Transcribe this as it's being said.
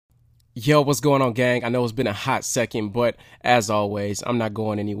Yo, what's going on, gang? I know it's been a hot second, but as always, I'm not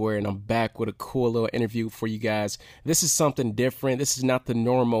going anywhere and I'm back with a cool little interview for you guys. This is something different. This is not the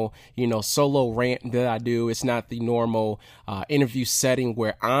normal, solo rant that I do. It's not the normal interview setting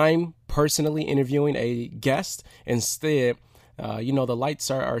where I'm personally interviewing a guest. Instead, the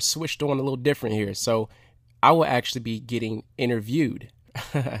lights are switched on a little different here. So I will actually be getting interviewed.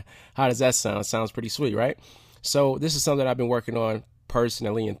 How does that sound? Sounds pretty sweet, right? So this is something I've been working on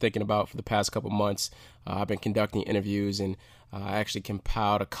personally and thinking about for the past couple months. I've been conducting interviews and I actually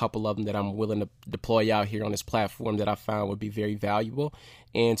compiled a couple of them that I'm willing to deploy out here on this platform that I found would be very valuable,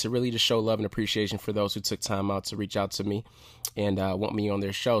 and to really just show love and appreciation for those who took time out to reach out to me and want me on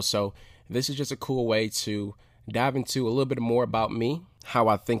their show. So this is just a cool way to dive into a little bit more about me, how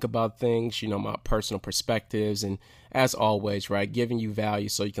I think about things, my personal perspectives, and as always, right, giving you value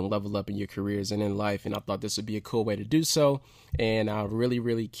so you can level up in your careers and in life. And I thought this would be a cool way to do so. And I really,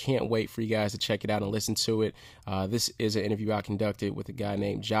 really can't wait for you guys to check it out and listen to it. This is an interview I conducted with a guy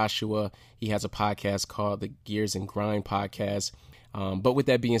named Joshua. He has a podcast called the Gears and Grind Podcast. But with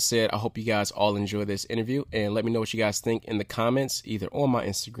that being said, I hope you guys all enjoy this interview and let me know what you guys think in the comments, either on my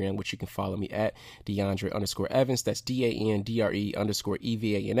Instagram, which you can follow me at DeAndre_Evans. That's DANDRE_EVANS.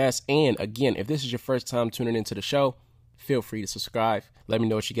 And again, if this is your first time tuning into the show, feel free to subscribe. Let me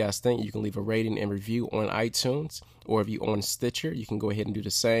know what you guys think. You can leave a rating and review on iTunes, or if you're on Stitcher, you can go ahead and do the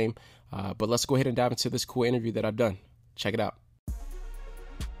same. But let's go ahead and dive into this cool interview that I've done. Check it out.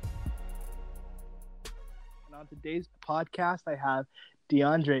 On today's podcast, I have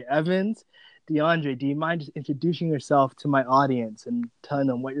DeAndre Evans. DeAndre, do you mind just introducing yourself to my audience and telling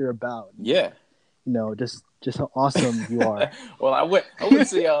them what you're about? Yeah. Just how awesome you are. Well, I wouldn't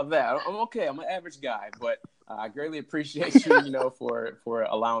say all that. I'm okay. I'm an average guy, but I greatly appreciate you, for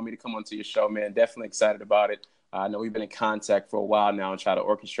allowing me to come onto your show, man. Definitely excited about it. I know we've been in contact for a while now and try to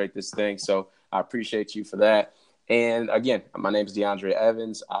orchestrate this thing, so I appreciate you for that. And again, my name is DeAndre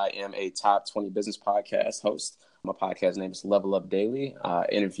Evans. I am a top 20 business podcast host. My podcast name is Level Up Daily. I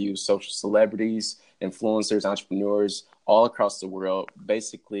interview social celebrities, influencers, entrepreneurs all across the world,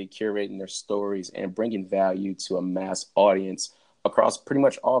 basically curating their stories and bringing value to a mass audience across pretty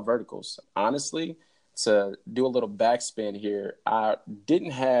much all verticals. Honestly, to do a little backspin here, I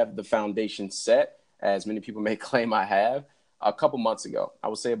didn't have the foundation set, as many people may claim I have, a couple months ago. I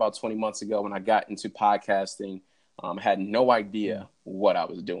would say about 20 months ago when I got into podcasting. Had no idea what I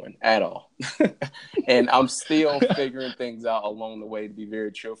was doing at all. And I'm still figuring things out along the way, to be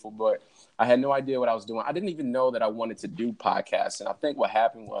very truthful, but I had no idea what I was doing. I didn't even know that I wanted to do podcasts. And I think what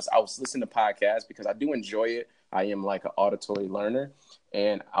happened was I was listening to podcasts because I do enjoy it. I am like an auditory learner.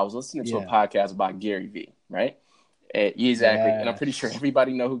 And I was listening to a podcast about Gary Vee, right? Exactly. Yeah. And I'm pretty sure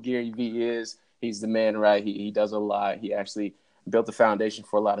everybody know who Gary Vee is. He's the man, right? He does a lot. He actually built the foundation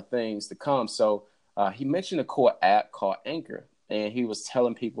for a lot of things to come. So he mentioned a cool app called Anchor, and he was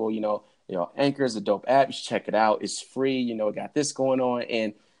telling people, Anchor is a dope app. You should check it out. It's free. It got this going on.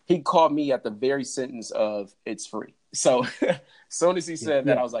 And he called me at the very sentence of it's free. So as soon as he said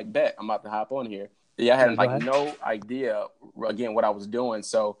that, I was like, bet, I'm about to hop on here. Yeah, I had no idea, again, what I was doing.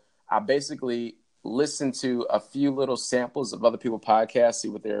 So I basically listened to a few little samples of other people's podcasts, see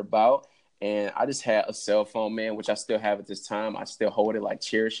what they're about. And I just had a cell phone, man, which I still have at this time. I still hold it,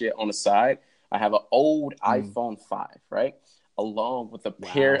 cherish it on the side. I have an old iPhone 5, right? Along with a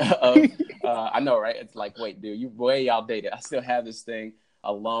pair of, I know, right? It's like, wait, dude, you're way outdated. I still have this thing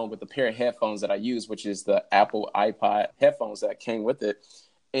along with a pair of headphones that I use, which is the Apple iPod headphones that came with it.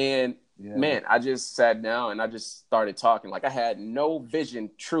 And man, I just sat down and I just started talking. I had no vision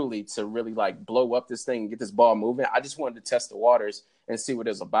truly to really blow up this thing and get this ball moving. I just wanted to test the waters and see what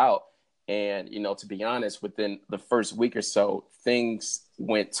it's about. And, to be honest, within the first week or so, things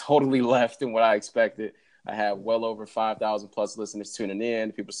went totally left than what I expected. I had well over 5,000 plus listeners tuning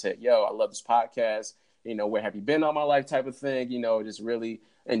in. People said, yo, I love this podcast. Where have you been all my life type of thing, just really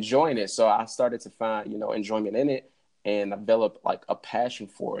enjoying it. So I started to find, enjoyment in it and develop a passion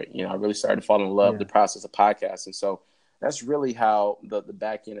for it. I really started to fall in love with the process of podcasting. So that's really how the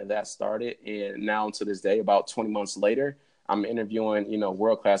back end of that started. And now to this day, about 20 months later, I'm interviewing,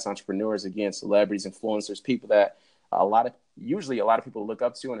 world-class entrepreneurs, again, celebrities, influencers, people that usually a lot of people look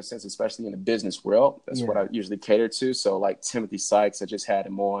up to in a sense, especially in the business world. That's what I usually cater to. So Timothy Sykes, I just had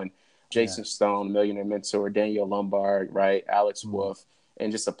him on, Jason Stone, Millionaire Mentor, Daniel Lombard, right? Alex Wolf, and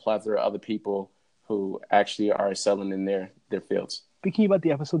just a plethora of other people who actually are excelling in their fields. Speaking about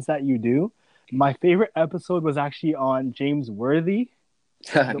the episodes that you do, my favorite episode was actually on James Worthy.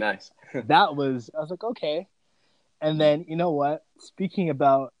 Nice. I was like, okay. And then, you know what? Speaking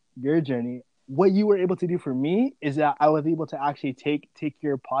about your journey, what you were able to do for me is that I was able to actually take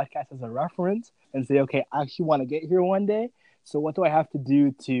your podcast as a reference and say, okay, I actually want to get here one day. So what do I have to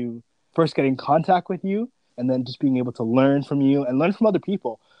do to first get in contact with you, and then just being able to learn from you and learn from other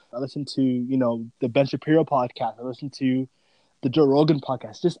people. I listened to, the Ben Shapiro podcast. I listened to the Joe Rogan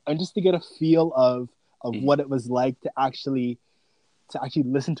podcast, just to get a feel of what it was like to actually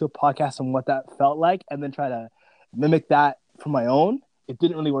listen to a podcast and what that felt like, and then try to mimic that for my own. It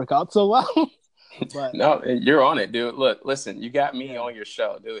didn't really work out so well. But no, you're on it, dude. Look, listen, you got me on your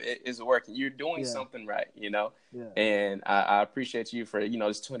show, dude. It is working. You're doing something right, Yeah. And I appreciate you for,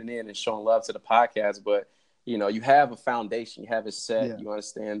 just tuning in and showing love to the podcast. But, you have a foundation, you have it set, you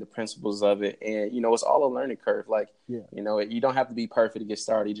understand the principles of it. And, it's all a learning curve. Like, you don't have to be perfect to get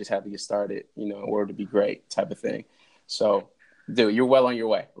started. You just have to get started, in order to be great type of thing. So, dude, you're well on your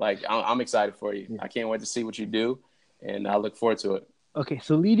way. Like, I'm excited for you. I can't wait to see what you do. And I look forward to it. Okay,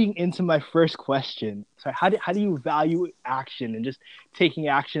 so leading into my first question, so how do you value action and just taking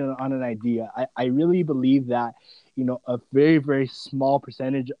action on an idea? I really believe that, a very, very small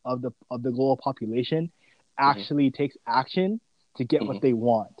percentage of the global population actually takes action to get what they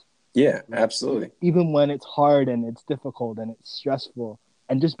want. Yeah, absolutely. Even when it's hard and it's difficult and it's stressful,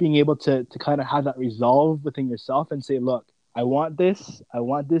 and just being able to kind of have that resolve within yourself and say, look, I want this.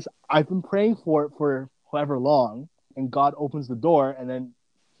 I've been praying for it for however long. And God opens the door, and then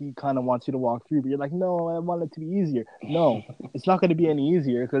he kind of wants you to walk through. But you're like, no, I want it to be easier. No, it's not going to be any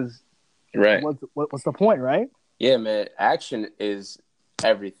easier because what's the point, right? Yeah, man. Action is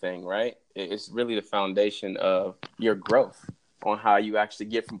everything, right? It's really the foundation of your growth on how you actually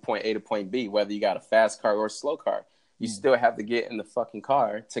get from point A to point B, whether you got a fast car or a slow car. You still have to get in the fucking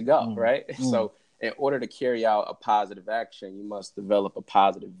car to go, right? So in order to carry out a positive action, you must develop a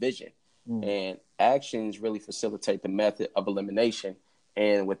positive vision. And actions really facilitate the method of elimination.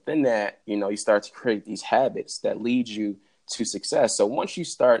 And within that, you start to create these habits that lead you to success. So once you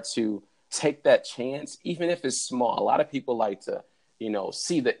start to take that chance, even if it's small, a lot of people like to,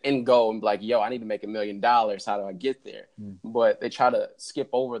 see the end goal and be like, yo, I need to make $1 million. How do I get there? But they try to skip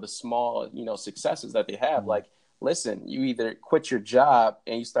over the small, successes that they have. Like, listen, you either quit your job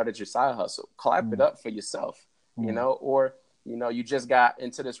and you started your side hustle, clap it up for yourself, or you just got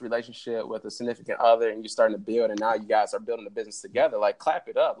into this relationship with a significant other and you're starting to build, and now you guys are building a business together. Like, clap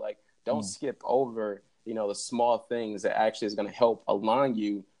it up. Like, don't skip over, the small things that actually is going to help align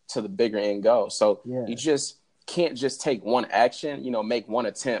you to the bigger end goal. So you just can't just take one action, make one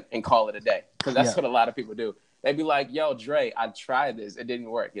attempt and call it a day. Because that's what a lot of people do. They'd be like, yo, Dre, I tried this. It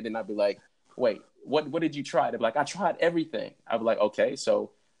didn't work. It did not be like, wait, what did you try? They'd be like, I tried everything. I'd be like, okay,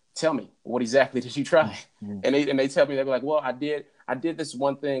 so tell me, what exactly did you try? And they tell me, they'd be like, well, I did this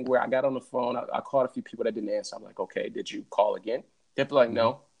one thing where I got on the phone. I called a few people that didn't answer. I'm like, okay, did you call again? They'd be like,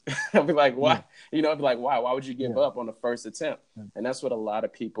 no. I'd be like, why? I'd be like, why? Why would you give up on the first attempt? And that's what a lot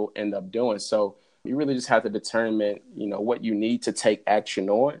of people end up doing. So you really just have to determine, what you need to take action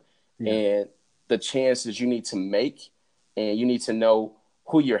on and the chances you need to make. And you need to know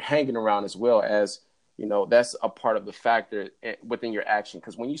who you're hanging around as well, as that's a part of the factor within your action.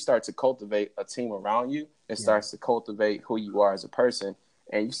 Because when you start to cultivate a team around you, it starts to cultivate who you are as a person,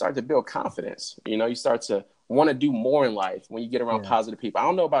 and you start to build confidence. You start to want to do more in life when you get around positive people. I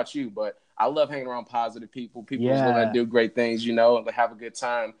don't know about you, but I love hanging around positive people. People who's going to do great things, and have a good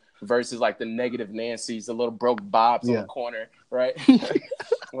time, versus like the negative Nancy's, the little broke Bobs on the corner, right?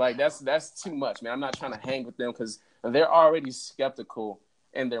 Like that's too much, man. I'm not trying to hang with them because they're already skeptical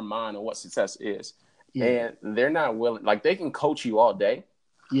in their mind on what success is. And they're not willing. Like, they can coach you all day.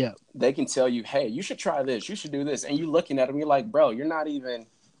 They can tell you, hey, you should try this, you should do this, and you looking at them, you're like, bro, you're not even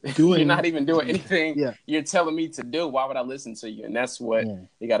doing anything you're telling me to do. Why would I listen to you? And that's what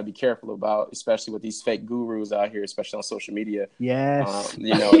you got to be careful about, especially with these fake gurus out here, especially on social media. You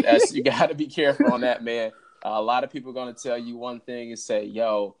got to be careful on that, man. A lot of people are going to tell you one thing and say,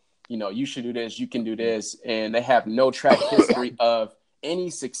 yo, you should do this, you can do this, and they have no track history of any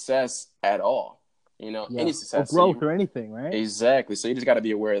success at all. Any success, or growth, or anything, right? Exactly. So you just got to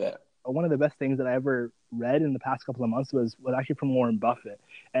be aware of that. One of the best things that I ever read in the past couple of months was actually from Warren Buffett.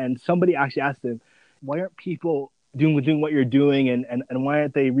 And somebody actually asked him, why aren't people doing what you're doing, and why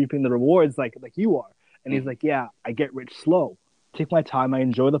aren't they reaping the rewards like you are? And he's like, yeah, I get rich slow. Take my time. I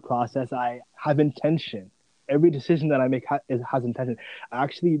enjoy the process. I have intention. Every decision that I make has intention. I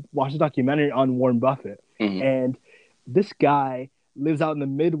actually watched a documentary on Warren Buffett, and this guy lives out in the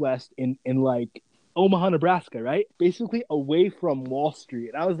Midwest in like Omaha, Nebraska, right? Basically away from Wall Street.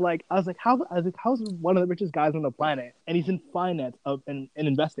 And I was like, how's one of the richest guys on the planet, and he's in finance and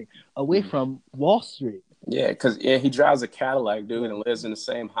investing, away from Wall Street? Yeah, because he drives a Cadillac, dude, and lives in the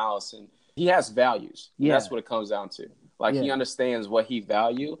same house, and he has values. And Yeah. that's what it comes down to. Like, he Yeah. understands what he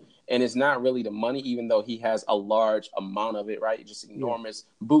value, and it's not really the money, even though he has a large amount of it, right? Just enormous,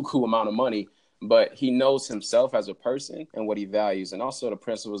 buku amount of money. But he knows himself as a person and what he values, and also the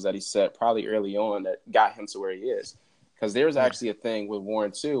principles that he set probably early on that got him to where he is. Because there's actually a thing with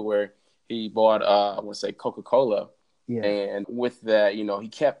Warren too, where he bought, I want to say Coca-Cola. Yeah. And with that, you know, he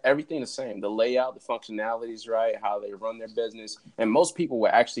kept everything the same, the layout, the functionalities, right? How they run their business. And most people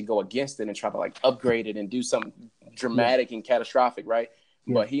would actually go against it and try to like upgrade it and do something dramatic and catastrophic, right?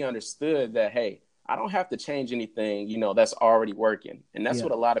 Yeah. But he understood that, hey, I don't have to change anything, you know, that's already working. And that's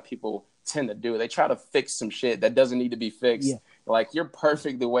what a lot of people tend to do. They try to fix some shit that doesn't need to be fixed. Yeah. Like, you're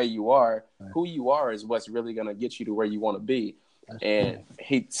perfect the way you are. Right. Who you are is what's really going to get you to where you want to be. And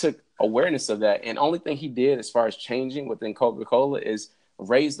he took awareness of that. And only thing he did as far as changing within Coca-Cola is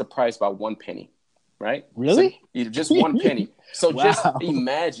raise the price by 1 penny, right? Really? So, just 1 penny. So just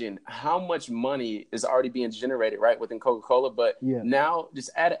imagine how much money is already being generated, right, within Coca-Cola. But now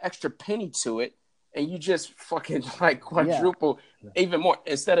just add an extra penny to it, and you just fucking like quadruple even more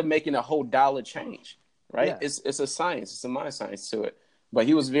instead of making a whole dollar change, right? Yeah. It's a science. It's a mind science to it. But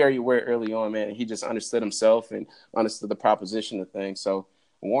he was very aware early on, man. He just understood himself and understood the proposition of things. So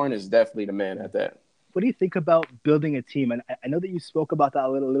Warren is definitely the man at that. What do you think about building a team? And I know that you spoke about that a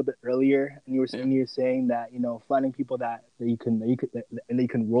little bit earlier, and you were saying that, you know, finding people that you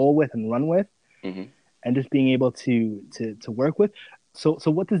can roll with and run with, and just being able to work with. So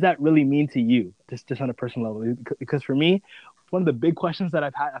what does that really mean to you, just on a personal level? Because for me, one of the big questions that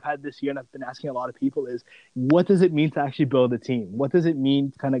I've had this year, and I've been asking a lot of people, is what does it mean to actually build a team? What does it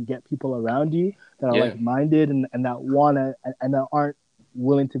mean to kind of get people around you that are like-minded and that want to and that aren't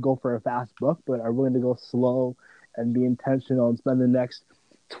willing to go for a fast buck, but are willing to go slow and be intentional and spend the next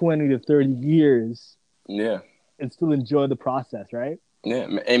 20 to 30 years and still enjoy the process, right? Yeah,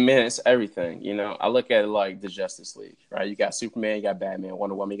 and man, it's everything. You know, I look at it like the Justice League, right? You got Superman, you got Batman,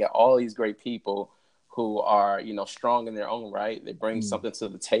 Wonder Woman, you got all these great people who are, you know, strong in their own right. They bring something to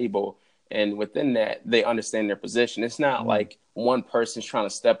the table. And within that, they understand their position. It's not like one person's trying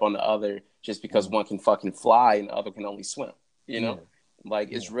to step on the other just because one can fucking fly and the other can only swim, you know?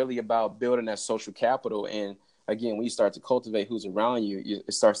 Like, it's really about building that social capital. And again, when you start to cultivate who's around you,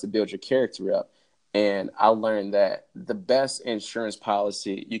 it starts to build your character up. And I learned that the best insurance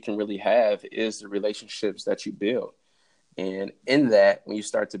policy you can really have is the relationships that you build. And in that, when you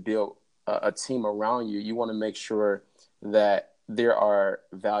start to build a team around you, you want to make sure that there are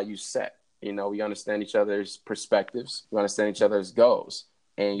values set. You know, we understand each other's perspectives, we understand each other's goals,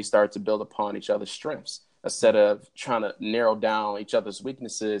 and you start to build upon each other's strengths instead of trying to narrow down each other's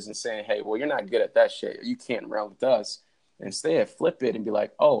weaknesses and saying, hey, well, you're not good at that shit, you can't run with us. Instead, flip it and be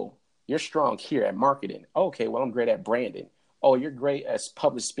like, oh, you're strong here at marketing. Okay, well, I'm great at branding. Oh, you're great at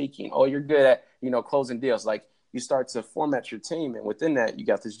public speaking. Oh, you're good at, you know, closing deals. Like, you start to format your team, and within that, you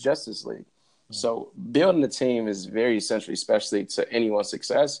got this Justice League. So building a team is very essential, especially to anyone's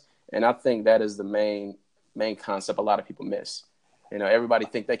success. And I think that is the main concept a lot of people miss. You know, everybody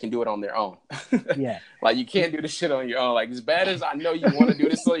think they can do it on their own. Like, you can't do this shit on your own. Like, as bad as I know you want to do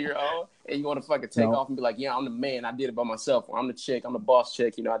this on your own, and you want to fucking take off and be like, yeah, I'm the man, I did it by myself. Or I'm the chick, I'm the boss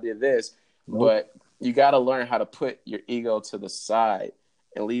chick, you know, I did this. But you got to learn how to put your ego to the side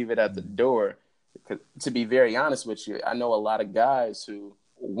and leave it at the door. To be very honest with you, I know a lot of guys who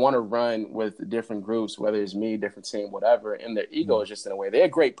want to run with different groups, whether it's me, different team, whatever, and their ego is just in a way. They're a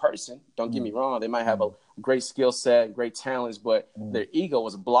great person. Don't get me wrong. They might have a great skill set, great talents, but their ego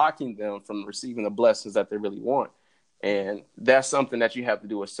is blocking them from receiving the blessings that they really want. And that's something that you have to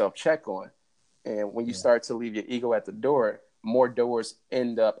do a self-check on. And when you start to leave your ego at the door, more doors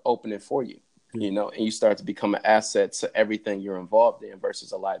end up opening for you, you know, and you start to become an asset to everything you're involved in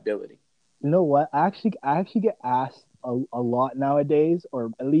versus a liability. You know what? I actually get asked a lot nowadays,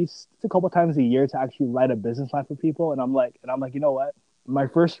 or at least a couple times a year, to actually write a business plan for people. And I'm like, you know what? My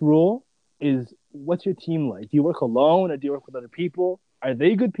first rule is, what's your team like? Do you work alone or do you work with other people? Are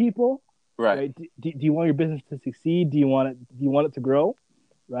they good people? Right. Do you want your business to succeed? Do you want it to grow?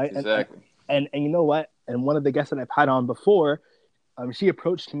 Right. Exactly. And you know what? And one of the guests that I've had on before, she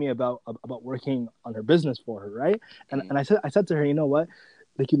approached me about working on her business for her. Right. And I said to her, you know what?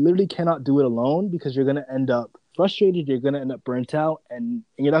 Like, you literally cannot do it alone, because you're going to end up frustrated. You're going to end up burnt out, and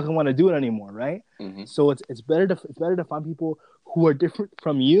you're not going to want to do it anymore. Right. So it's better to find people who are different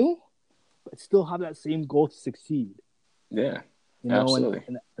from you, but still have that same goal to succeed. Yeah, you know, absolutely.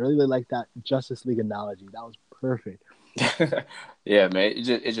 And I really like that Justice League analogy. That was perfect. Yeah, man.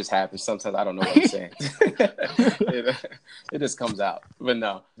 It just happens. Sometimes I don't know what I'm saying. It just comes out. But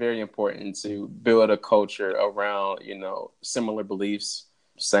no, very important to build a culture around, you know, similar beliefs,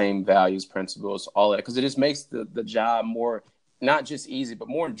 same values, principles, all that, because it just makes the job more, not just easy, but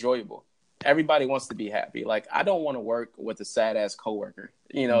more enjoyable. Everybody wants to be happy. Like, I don't want to work with a sad ass coworker.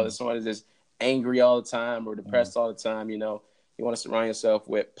 Someone that's just angry all the time or depressed all the time. You want to surround yourself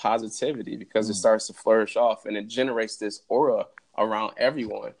with positivity because it starts to flourish off and it generates this aura around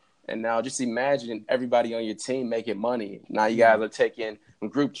everyone. And now just imagine everybody on your team making money. Now you guys are taking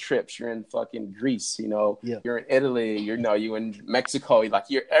group trips. You're in fucking Greece, you're in Italy, you're in Mexico. Like,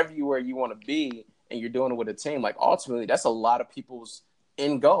 you're everywhere you want to be, and you're doing it with a team. Like, ultimately, that's a lot of people's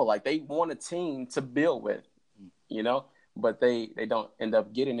end goal. Like, they want a team to build with, but they don't end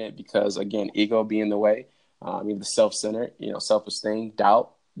up getting it because, again, ego being in the way, the self-centered, self-esteem,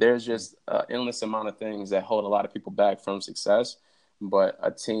 doubt. There's just an endless amount of things that hold a lot of people back from success. But a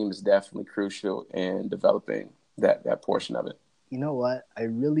team is definitely crucial in developing that portion of it. You know what? I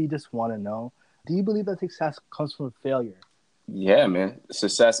really just want to know, do you believe that success comes from failure? Yeah, man.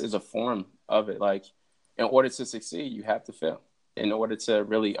 Success is a form of it. Like, in order to succeed, you have to fail. In order to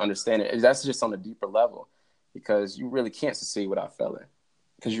really understand it, that's just on a deeper level, because you really can't succeed without failing,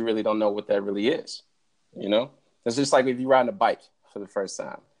 because you really don't know what that really is. It's just like if you're riding a bike for the first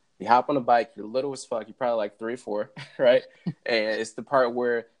time. You hop on a bike, you're little as fuck, you're probably like 3 or 4, right? And it's the part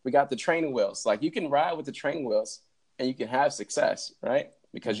where we got the training wheels. Like, you can ride with the training wheels and you can have success, right?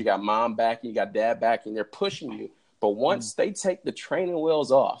 Because you got mom back and you got dad back and they're pushing you. But once they take the training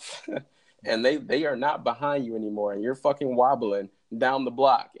wheels off and they are not behind you anymore, and you're fucking wobbling down the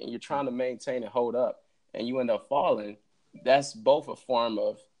block and you're trying to maintain and hold up and you end up falling, that's both a form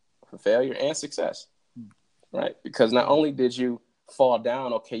of failure and success, right? Because not only did you fall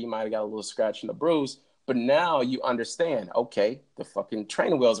down, okay, you might have got a little scratch and a bruise, but now you understand, okay, the fucking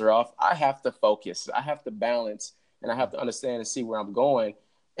training wheels are off. I have to focus, I have to balance, and I have to understand and see where I'm going.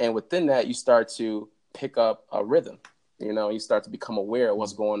 And within that, you start to pick up a rhythm. You start to become aware of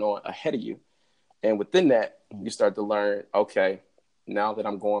what's going on ahead of you. And within that, you start to learn, okay, now that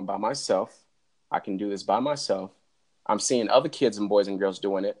I'm going by myself, I can do this by myself. I'm seeing other kids and boys and girls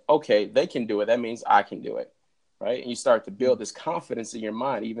doing it. Okay, they can do it. That means I can do it. Right? And you start to build this confidence in your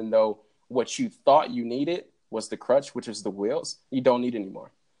mind, even though what you thought you needed was the crutch, which is the wheels, you don't need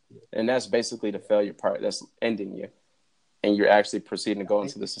anymore. And that's basically the failure part that's ending you. And you're actually proceeding to go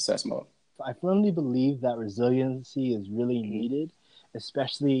into the success mode. I firmly believe that resiliency is really needed,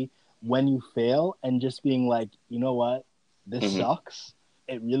 especially when you fail and just being like, you know what, this sucks.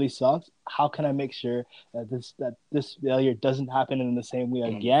 It really sucks. How can I make sure that this failure doesn't happen in the same way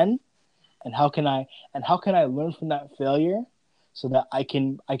again? And how can I learn from that failure so that I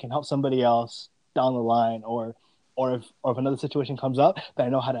can help somebody else down the line, or if another situation comes up, that I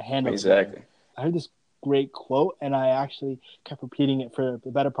know how to handle it. Exactly. I heard this great quote and I actually kept repeating it for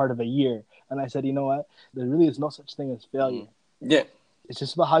the better part of a year. And I said, you know what? There really is no such thing as failure. Yeah. It's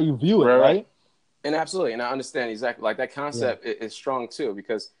just about how you view it, right? And absolutely. And I understand exactly. Like, that concept is strong too,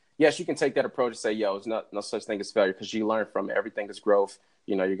 because yes, you can take that approach and say, yo, it's no such thing as failure, because you learn from it. Everything is growth.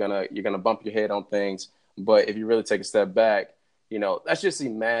 You're gonna bump your head on things. But if you really take a step back, let's just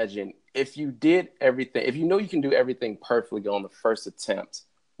imagine if you did everything, if you know you can do everything perfectly on the first attempt,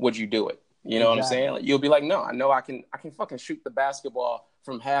 would you do it? You know what I'm saying? Like, you'll be like, no, I know I can fucking shoot the basketball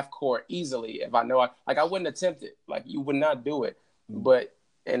from half court easily. If I know I wouldn't attempt it. Like, you would not do it. But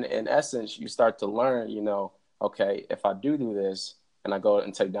in essence, you start to learn, okay, if I do this and I go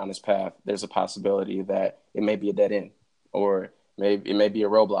and take down this path, there's a possibility that it may be a dead end, or maybe it may be a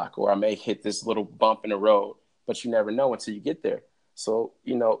roadblock, or I may hit this little bump in the road, but you never know until you get there. So,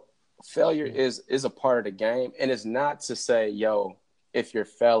 failure is a part of the game. And it's not to say, yo, if you're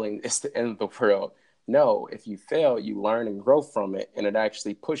failing, it's the end of the world. No, if you fail, you learn and grow from it, and it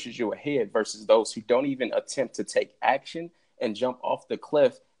actually pushes you ahead versus those who don't even attempt to take action and jump off the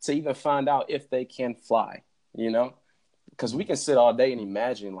cliff to even find out if they can fly, because we can sit all day and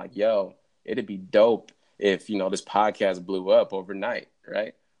imagine like, yo, it'd be dope if, this podcast blew up overnight,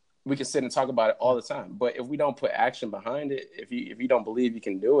 right? We can sit and talk about it all the time. But if we don't put action behind it, if you don't believe you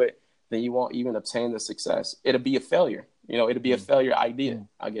can do it, then you won't even obtain the success. It'll be a failure. It'll be a failure idea.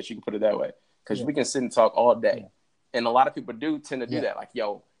 I guess you can put it that way. Because we can sit and talk all day. And a lot of people do tend to do that. Like,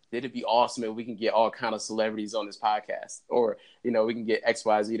 yo, it'd be awesome if we can get all kind of celebrities on this podcast, or, we can get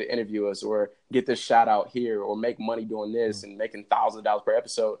XYZ to interview us, or get this shout out here, or make money doing this and making $1,000 per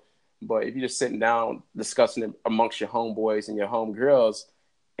episode. But if you're just sitting down discussing it amongst your homeboys and your homegirls,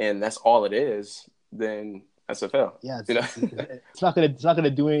 and that's all it is, then that's a fail. Yeah, it's not gonna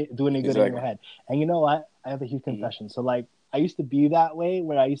do any good in your head. And you know what? I have a huge confession. So like, I used to be that way,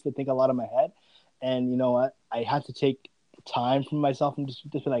 where I used to think a lot in my head, and you know what? I had to take time from myself and just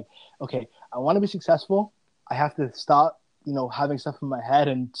be like, okay, I want to be successful. I have to stop having stuff in my head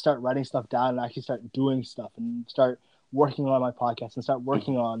and start writing stuff down and actually start doing stuff and start working on my podcast and start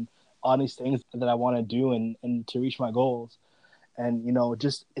working on these things that I want to do and to reach my goals. And,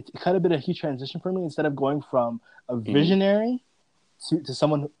 just it's kind of been a huge transition for me. Instead of going from a visionary to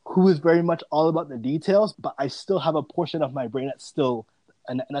someone who is very much all about the details, but I still have a portion of my brain that's still,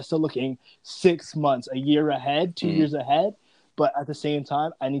 and I'm still looking 6 months, a year ahead, 2 years ahead. But at the same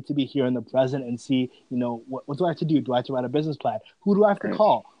time, I need to be here in the present and see, what do I have to do? Do I have to write a business plan? Who do I have to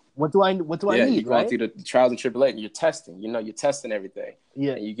call? What do I need? You're going right? through the trials and tribulations. You're testing. You're testing everything.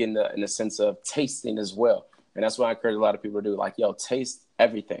 Yeah. And you get in the sense of tasting as well. And that's what I encourage a lot of people to do. Like, taste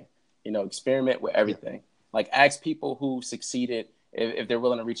everything. Experiment with everything. Yeah. Like, ask people who succeeded if they're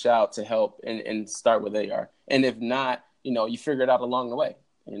willing to reach out to help and start where they are. And if not, you figure it out along the way.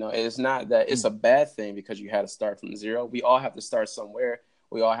 It's not that it's a bad thing because you had to start from zero. We all have to start somewhere.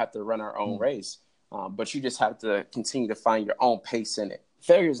 We all have to run our own race. But you just have to continue to find your own pace in it.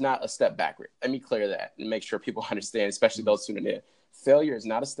 Failure is not a step backward. Let me clear that and make sure people understand, especially those tuning in. Failure is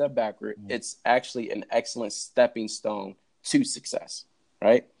not a step backward. It's actually an excellent stepping stone to success,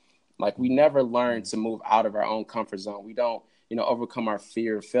 right? Like, we never learn to move out of our own comfort zone. We don't, overcome our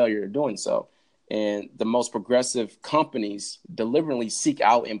fear of failure doing so. And the most progressive companies deliberately seek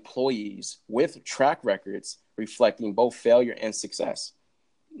out employees with track records reflecting both failure and success,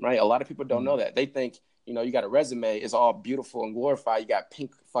 right? A lot of people don't know that. They think, you got a resume, it's all beautiful and glorified. You got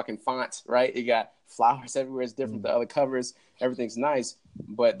pink fucking fonts, right? You got flowers everywhere. It's different than other covers. Everything's nice.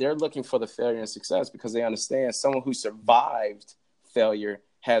 But they're looking for the failure and success because they understand someone who survived failure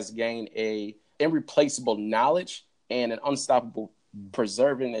has gained a irreplaceable knowledge and an unstoppable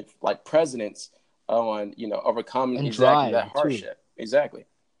preserving it, like presence on, overcoming exactly that hardship. Too. Exactly.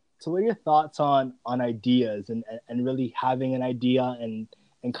 So what are your thoughts on ideas and really having an idea and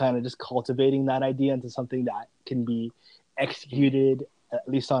kind of just cultivating that idea into something that can be executed at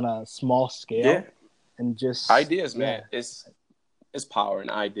least on a small scale? Yeah. And just ideas, man. It's power in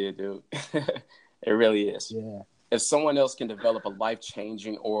idea, dude. It really is. Yeah. If someone else can develop a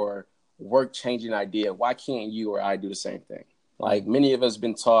life-changing or work-changing idea, why can't you or I do the same thing? Like, many of us have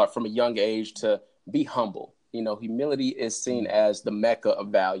been taught from a young age to be humble. Humility is seen as the mecca of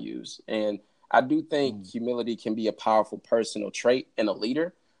values. And I do think humility can be a powerful personal trait in a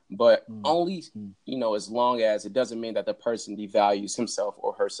leader, but only, as long as it doesn't mean that the person devalues himself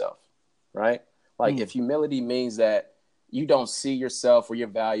or herself, right? Like, if humility means that you don't see yourself or your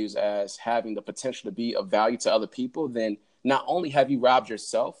values as having the potential to be of value to other people, then not only have you robbed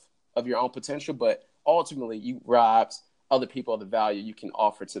yourself of your own potential, but ultimately you robbed other people of the value you can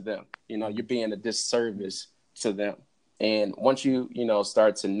offer to them. You're being a disservice to them. And once you,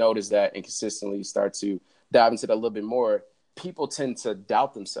 start to notice that and consistently start to dive into that a little bit more, people tend to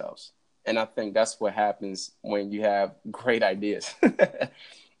doubt themselves. And I think that's what happens when you have great ideas.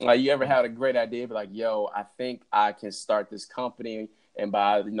 Like, you ever had a great idea, be like, yo, I think I can start this company, and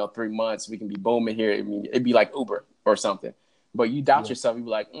by 3 months we can be booming here. I mean, it'd be like Uber or something. But you doubt yourself. You be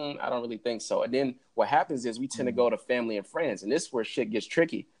like, I don't really think so. And then what happens is we tend to go to family and friends, and this is where shit gets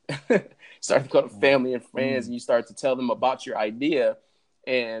tricky. Start to go to family and friends, and you start to tell them about your idea.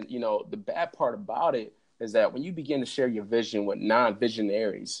 And the bad part about it is that when you begin to share your vision with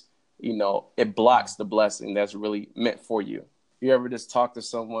non-visionaries, it blocks the blessing that's really meant for you. You ever just talk to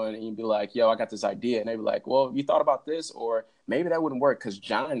someone and you be like, yo, I got this idea. And they be like, well, you thought about this? Or maybe that wouldn't work because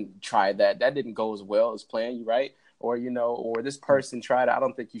John tried that. That didn't go as well as planned, you right? Or, or this person tried it. I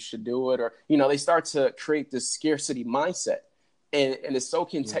don't think you should do it. Or, they start to create this scarcity mindset. And it's so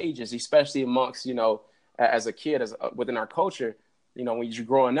contagious, especially amongst, as a kid, within our culture, when you're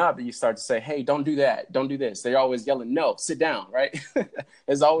growing up, you start to say, hey, don't do that. Don't do this. They're always yelling, no, sit down, right?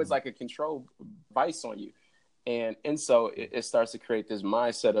 There's always like a control vice on you. And so it starts to create this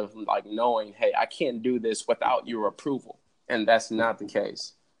mindset of like knowing, hey, I can't do this without your approval. And that's not the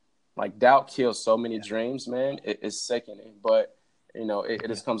case. Like, doubt kills so many dreams, man. It's sickening. But, it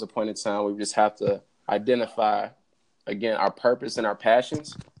just comes a point in time where we just have to identify, again, our purpose and our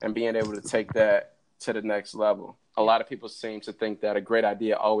passions and being able to take that to the next level. A lot of people seem to think that a great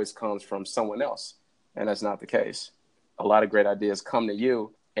idea always comes from someone else. And that's not the case. A lot of great ideas come to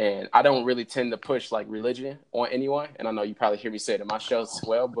you. And I don't really tend to push like religion on anyone. And I know you probably hear me say it in my shows as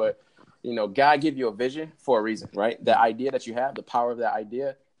well. But, God give you a vision for a reason, right? The idea that you have, the power of that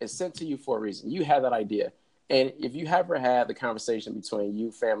idea is sent to you for a reason. You have that idea. And if you ever had the conversation between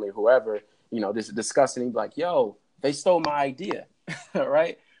you, family, whoever, this discussing, you'd be like, yo, they stole my idea,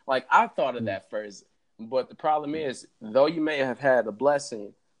 right? Like, I thought of that first. But the problem is, though you may have had a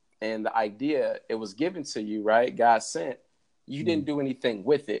blessing and the idea, it was given to you, right? God sent, you didn't do anything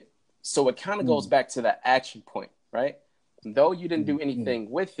with it. So it kind of goes back to that action point, right? Though you didn't do anything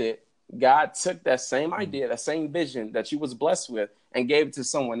with it, God took that same idea, that same vision that you was blessed with, and gave it to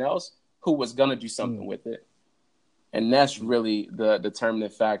someone else who was gonna do something with it. And that's really the determining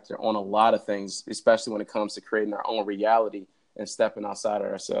factor on a lot of things, especially when it comes to creating our own reality and stepping outside of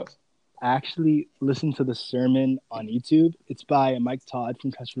ourselves. I actually listened to the sermon on YouTube. It's by Mike Todd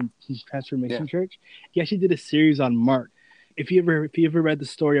from Transformation Church. He actually did a series on Mark. If you ever read the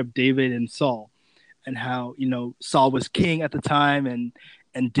story of David and Saul, and how, you know, Saul was king at the time,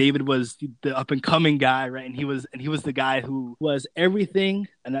 and David was the up and coming guy, right? And he was the guy who was everything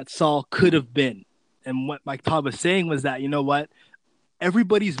and that Saul could have been. And what Mike Todd was saying was that, you know what,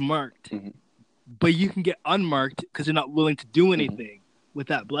 everybody's marked, but you can get unmarked because you're not willing to do anything with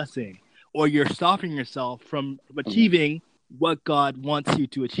that blessing, or you're stopping yourself from achieving what God wants you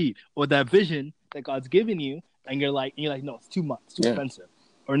to achieve, or that vision that God's given you, and you're like, no, it's too much, it's too expensive,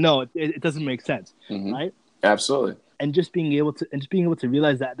 or no, it doesn't make sense, right? Absolutely. And just being able to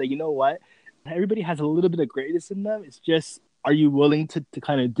realize that you know what, everybody has a little bit of greatness in them. It's just, are you willing to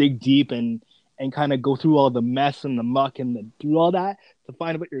kind of dig deep and kind of go through all the mess and the muck and through all that to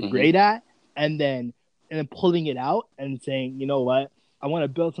find what you're great at, and then pulling it out and saying, you know what, I want to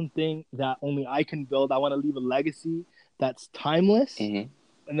build something that only I can build. I want to leave a legacy that's timeless, and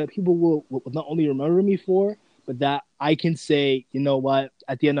that people will not only remember me for, but that I can say, you know what,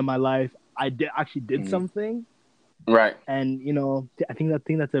 at the end of my life, I did something. Right. And, you know, I think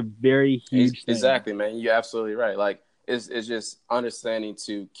that's a very huge thing. Exactly, man. You're absolutely right. Like, it's just understanding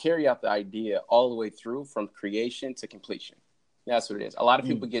to carry out the idea all the way through from creation to completion. That's what it is. A lot of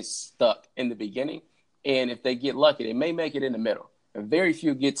people get stuck in the beginning, and if they get lucky, they may make it in the middle. And very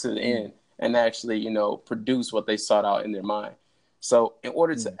few get to the end and actually, you know, produce what they sought out in their mind. So in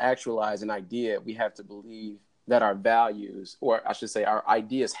order to actualize an idea, we have to believe that our values, or I should say our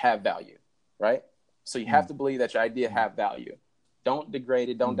ideas, have value, right? So you have to believe that your idea have value. Don't degrade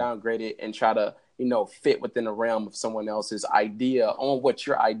it, don't downgrade it, and try to, you know, fit within the realm of someone else's idea on what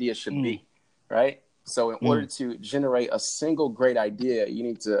your idea should be, right? So in order to generate a single great idea, you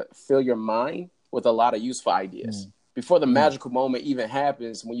need to fill your mind with a lot of useful ideas. Before the magical moment even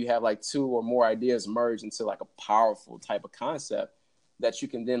happens, when you have like two or more ideas merge into like a powerful type of concept that you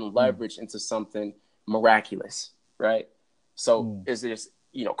can then leverage into something miraculous, right? So is this,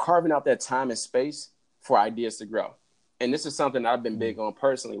 you know, carving out that time and space for ideas to grow. And this is something I've been big on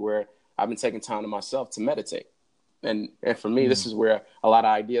personally, where I've been taking time to myself to meditate. And for me, this is where a lot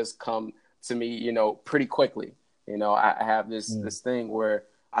of ideas come to me, you know, pretty quickly. You know, I have this thing where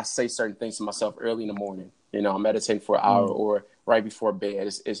I say certain things to myself early in the morning. You know, I'm meditating for an hour or right before bed.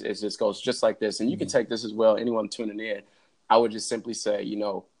 It just goes just like this. And you can take this as well. Anyone tuning in, I would just simply say, you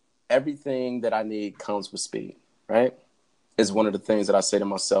know, everything that I need comes with speed, right? Is one of the things that I say to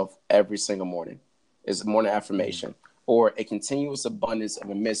myself every single morning. Is morning affirmation, or a continuous abundance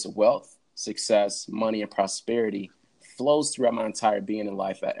of immense wealth, success, money, and prosperity flows throughout my entire being in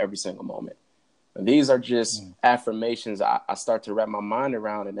life at every single moment. And these are just affirmations I start to wrap my mind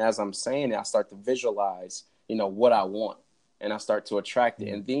around. And as I'm saying it, I start to visualize, you know, what I want, and I start to attract it.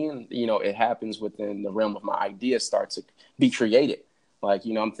 And then, you know, it happens within the realm of my ideas start to be created. Like,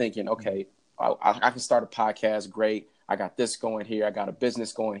 you know, I'm thinking, okay, I can start a podcast. Great. I got this going here. I got a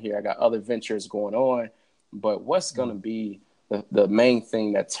business going here. I got other ventures going on. But what's going to be the main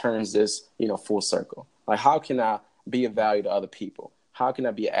thing that turns this, you know, full circle? Like, how can I be of value to other people? How can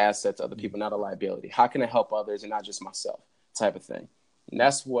I be an asset to other people, not a liability? How can I help others and not just myself, type of thing? And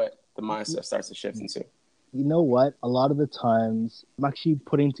that's what the mindset starts to shift into. You know what? A lot of the times I'm actually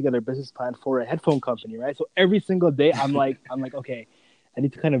putting together a business plan for a headphone company, right? So every single day I'm like, okay, I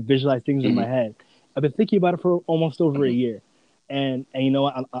need to kind of visualize things in my head. I've been thinking about it for almost over a year. And you know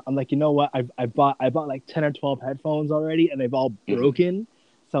what? I'm like, you know what? I bought like 10 or 12 headphones already, and they've all broken.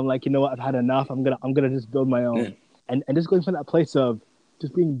 So I'm like, you know what? I've had enough. I'm gonna just build my own. And just going from that place of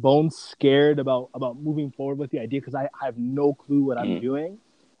just being bone scared about moving forward with the idea, because I have no clue what I'm doing.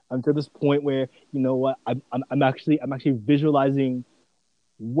 I'm to this point where, you know what? I'm actually visualizing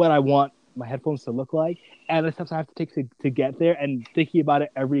what I want my headphones to look like, and the steps I have to take to get there, and thinking about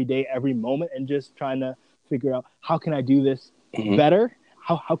it every day, every moment, and just trying to figure out how can I do this better?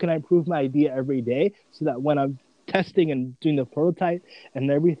 How can I improve my idea every day, so that when I'm testing and doing the prototype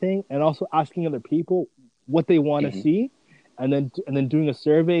and everything, and also asking other people what they want to see, and then doing a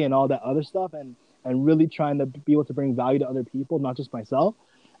survey and all that other stuff, and really trying to be able to bring value to other people, not just myself.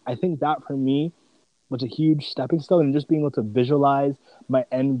 I think that for me was a huge stepping stone, and just being able to visualize my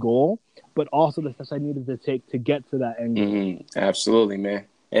end goal, but also the steps I needed to take to get to that end goal. Absolutely, man.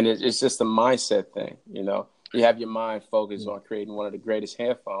 And it's just a mindset thing, you know. You have your mind focused on creating one of the greatest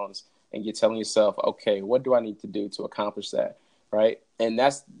headphones, and you're telling yourself, okay, what do I need to do to accomplish that? Right. And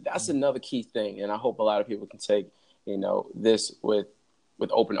that's another key thing. And I hope a lot of people can take, this with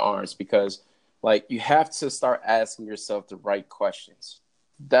open arms, because like you have to start asking yourself the right questions.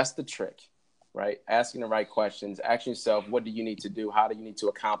 That's the trick, right? Asking the right questions, asking yourself, what do you need to do? How do you need to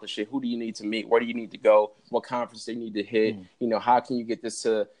accomplish it? Who do you need to meet? Where do you need to go? What conference do you need to hit? How can you get this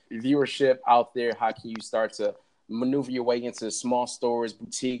to viewership out there? How can you start to maneuver your way into small stores,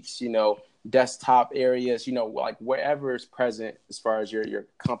 boutiques, desktop areas, like wherever is present as far as your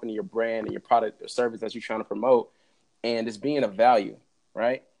company, your brand, and your product or service that you're trying to promote, and it's being of value,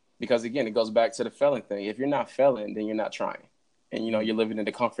 right? Because again, it goes back to the failing thing. If you're not failing, then you're not trying, and you're living in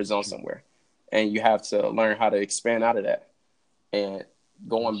the comfort zone somewhere, and you have to learn how to expand out of that. And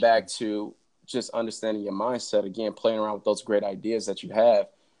going back to just understanding your mindset, again, playing around with those great ideas that you have,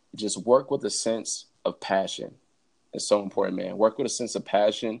 just work with a sense of passion. It's so important, man. Work with a sense of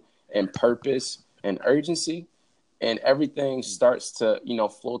passion and purpose and urgency, and everything starts to,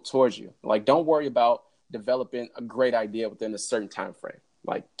 flow towards you. Like, don't worry about developing a great idea within a certain time frame.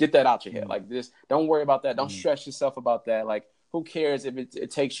 Like, get that out your head. Like this, don't worry about that. Don't stress yourself about that. Like, who cares if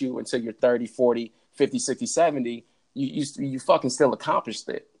it takes you until you're 30, 40, 50, 60, 70, you fucking still accomplished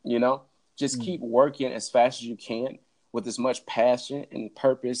it, Just keep working as fast as you can with as much passion and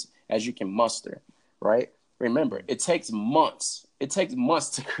purpose as you can muster, right? Remember, it takes months. It takes months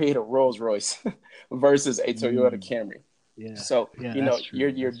to create a Rolls Royce versus a Toyota Camry. Yeah. So,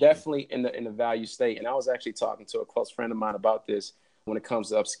 you're definitely in the value state. And I was actually talking to a close friend of mine about this when it comes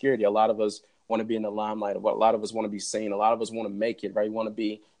to obscurity. A lot of us want to be in the limelight. A lot of us want to be seen. A lot of us want to make it, right? You want to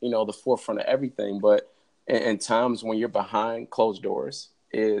be, the forefront of everything. But in times when you're behind closed doors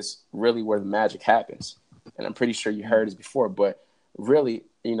is really where the magic happens. And I'm pretty sure you heard this before, but really,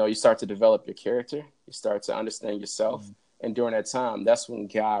 you start to develop your character. You start to understand yourself. And during that time, that's when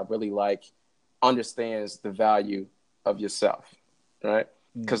God really understands the value of yourself, right?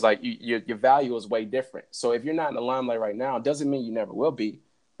 Because your value is way different. So if you're not in the limelight right now, it doesn't mean you never will be,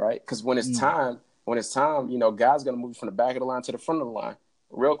 right? Because when it's time, God's gonna move you from the back of the line to the front of the line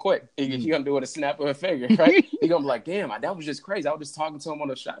real quick. You're gonna do it a snap of a finger, right? You're gonna be like, damn, that was just crazy. I was just talking to him on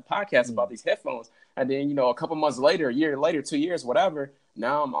a podcast about these headphones, and then a couple months later, a year later, 2 years, whatever.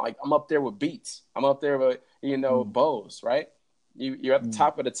 Now I'm up there with Beats. I'm up there with Bose, right? You're at the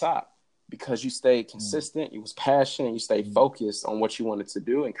top of the top because you stayed consistent. You was passionate. You stayed focused on what you wanted to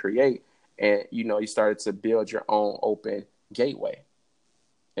do and create, and you started to build your own open gateway,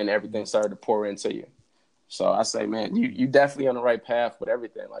 and everything started to pour into you. So I say, man, you definitely on the right path with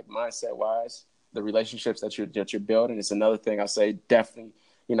everything, like mindset wise. The relationships that you're building is another thing I say definitely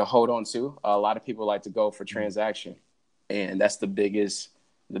hold on to. A lot of people like to go for transaction, and that's the biggest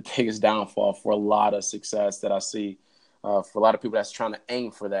downfall for a lot of success that I see for a lot of people that's trying to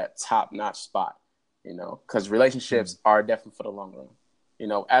aim for that top notch spot. Because relationships are definitely for the long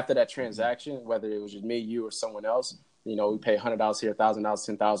run. After that transaction, whether it was just me, you, or someone else, we pay $100 here,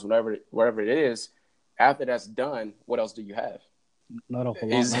 $1,000, $10,000, whatever it is. After that's done, what else do you have? Not a whole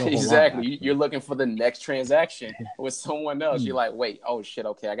lot. Exactly. You're looking for the next transaction with someone else. You're like, wait, oh shit,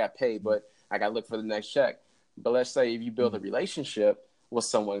 okay, I got paid, but I got to look for the next check. But let's say if you build a relationship with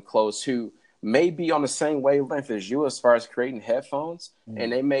someone close who may be on the same wavelength as you as far as creating headphones,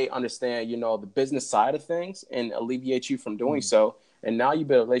 and they may understand, the business side of things and alleviate you from doing so. And now you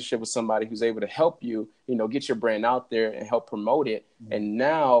build a relationship with somebody who's able to help you, get your brand out there and help promote it. And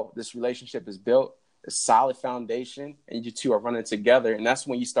now this relationship is built, a solid foundation, and you two are running together. And that's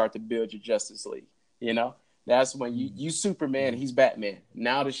when you start to build your Justice League. That's when you Superman, he's Batman.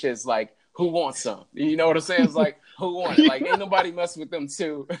 Now the shit's like, who wants some? You know what I'm saying? It's like, who wants it? Like, ain't nobody messing with them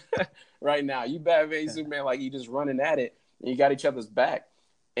two right now. You Batman, Superman, like you just running at it, and you got each other's back.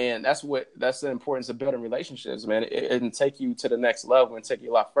 And that's the importance of building relationships, man. It can take you to the next level and take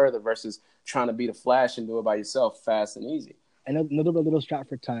you a lot further versus trying to be the Flash and do it by yourself, fast and easy. I know another little strap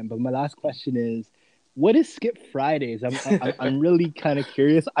for time, but my last question is, what is Skip Fridays? I'm really kind of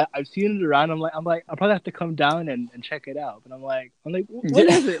curious. I've seen it around. I'm like, I'll probably have to come down and check it out. But I'm like, what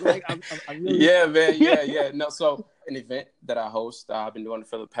is it? Like, I'm really... Yeah, man. Yeah. No, so an event that I host, I've been doing it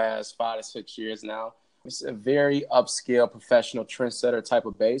for the past 5 to 6 years now. It's a very upscale, professional, trendsetter type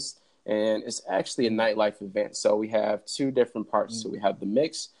of base, and it's actually a nightlife event. So we have 2 different parts. So we have the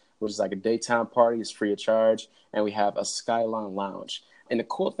Mix, which is like a daytime party. It's free of charge, and we have a Skyline Lounge. And the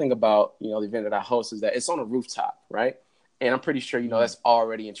cool thing about, the event that I host is that it's on a rooftop, right? And I'm pretty sure, that's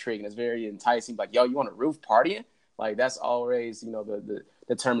already intriguing. It's very enticing. Like, yo, you on a roof partying? Like, that's always, the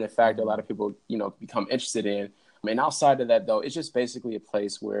determining factor a lot of people, become interested in. I mean, outside of that, though, it's just basically a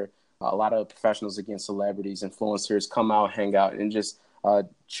place where a lot of professionals, again, celebrities, influencers come out, hang out, and just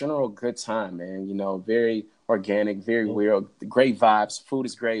general good time, man. You know, very organic, very real, great vibes. Food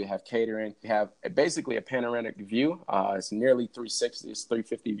is great. You have catering. You have basically a panoramic view. It's nearly 360. It's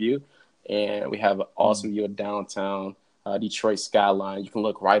 350 view. And we have an awesome view of downtown Detroit skyline. You can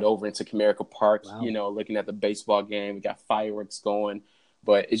look right over into Comerica Park, you know, looking at the baseball game. We got fireworks going.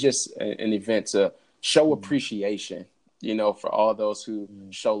 But it's just an event to show appreciation, you know, for all those who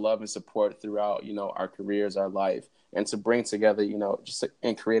show love and support throughout, you know, our careers, our life, and to bring together, you know,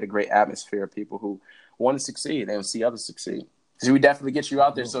 and create a great atmosphere of people who want to succeed and see others succeed. Because we definitely get you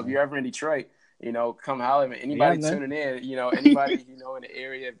out there. So if you're ever in Detroit, you know, come holler at me. Anybody tuning in, you know, anybody, you know, in the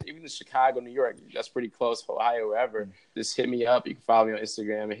area, even in Chicago, New York, that's pretty close, Ohio, wherever, just hit me up. You can follow me on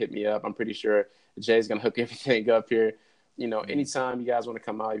Instagram and hit me up. I'm pretty sure Jay's going to hook everything up here. You know, anytime you guys want to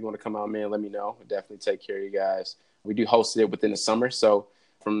come out, you want to come out, man, let me know. We'll definitely take care of you guys. We do host it within the summer. So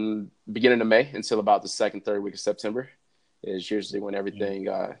from beginning of May until about the second, third week of September is usually when everything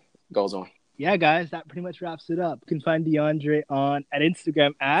goes on. Yeah, guys, that pretty much wraps it up. You can find DeAndre at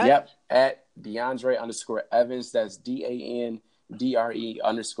Instagram at DeAndre_Evans. That's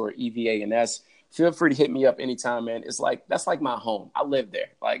DANDRE_EVANS. Feel free to hit me up anytime, man. That's like my home. I live there.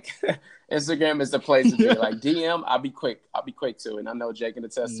 Like Instagram is the place to be. Like DM, I'll be quick to. And I know Jay can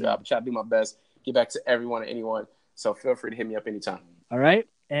attest to it. I'll try to do my best, get back to everyone and anyone. So feel free to hit me up anytime. All right.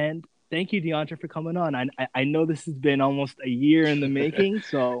 And thank you, DeAndre, for coming on. I know this has been almost a year in the making.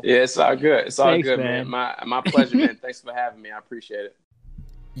 So yeah, it's all good. It's all good, man. My pleasure, man. Thanks for having me. I appreciate it.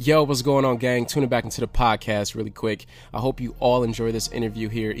 Yo, what's going on, gang? Tuning back into the podcast really quick. I hope you all enjoy this interview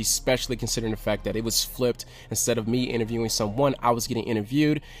here, especially considering the fact that it was flipped. Instead of me interviewing someone, I was getting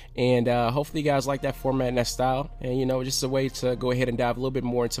interviewed. And hopefully you guys like that format and that style. And, you know, just a way to go ahead and dive a little bit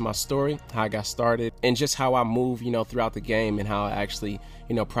more into my story, how I got started, and just how I move, you know, throughout the game, and how I actually,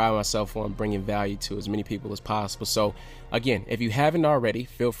 you know, pride myself on bringing value to as many people as possible. So, again, if you haven't already,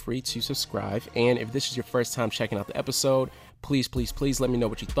 feel free to subscribe. And if this is your first time checking out the episode, please let me know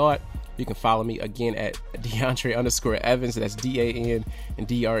what you thought. You can follow me again at DeAndre_Evans. That's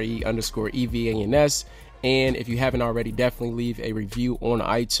DANDRE_EVANS. And if you haven't already, definitely leave a review on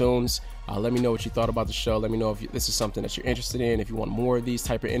iTunes. Let me know what you thought about the show. Let me know if this is something that you're interested in, if you want more of these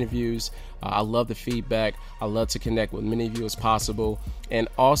type of interviews. I love the feedback. I love to connect with many of you as possible. And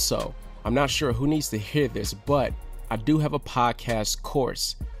also, I'm not sure who needs to hear this, but I do have a podcast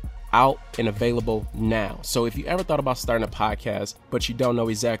course out and available now. So if you ever thought about starting a podcast, but you don't know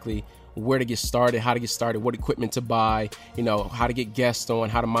exactly where to get started, how to get started, what equipment to buy, you know, how to get guests on,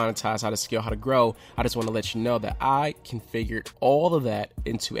 how to monetize, how to scale, how to grow, I just want to let you know that I configured all of that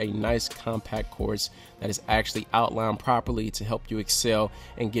into a nice compact course that is actually outlined properly to help you excel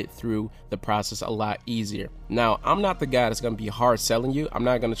and get through the process a lot easier. Now, I'm not the guy that's going to be hard selling you. I'm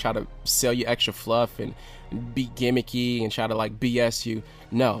not going to try to sell you extra fluff and be gimmicky and try to like BS you.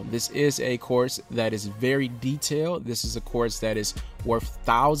 No, this is a course that is very detailed. This is a course that is worth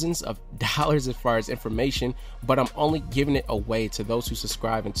thousands of dollars as far as information, but I'm only giving it away to those who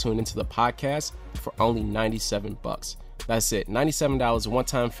subscribe and tune into the podcast for only $97. That's it. $97,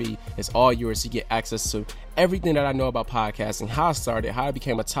 one-time fee. Is all yours to get access to everything that I know about podcasting, how I started, how I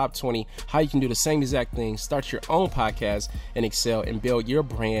became a top 20, how you can do the same exact thing, start your own podcast and excel and build your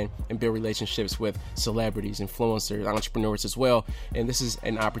brand and build relationships with celebrities, influencers, entrepreneurs as well. And this is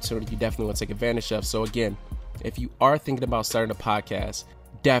an opportunity you definitely want to take advantage of. So again, if you are thinking about starting a podcast,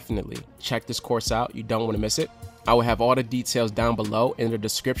 definitely check this course out. You don't want to miss it. I will have all the details down below in the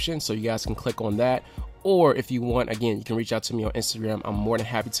description, so you guys can click on that. Or if you want, again, you can reach out to me on Instagram. I'm more than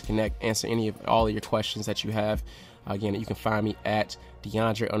happy to connect, answer all of your questions that you have. Again, you can find me at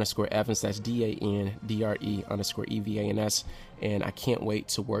DeAndre_Evans. That's DANDRE_EVANS. And I can't wait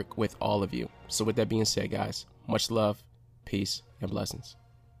to work with all of you. So with that being said, guys, much love, peace, and blessings.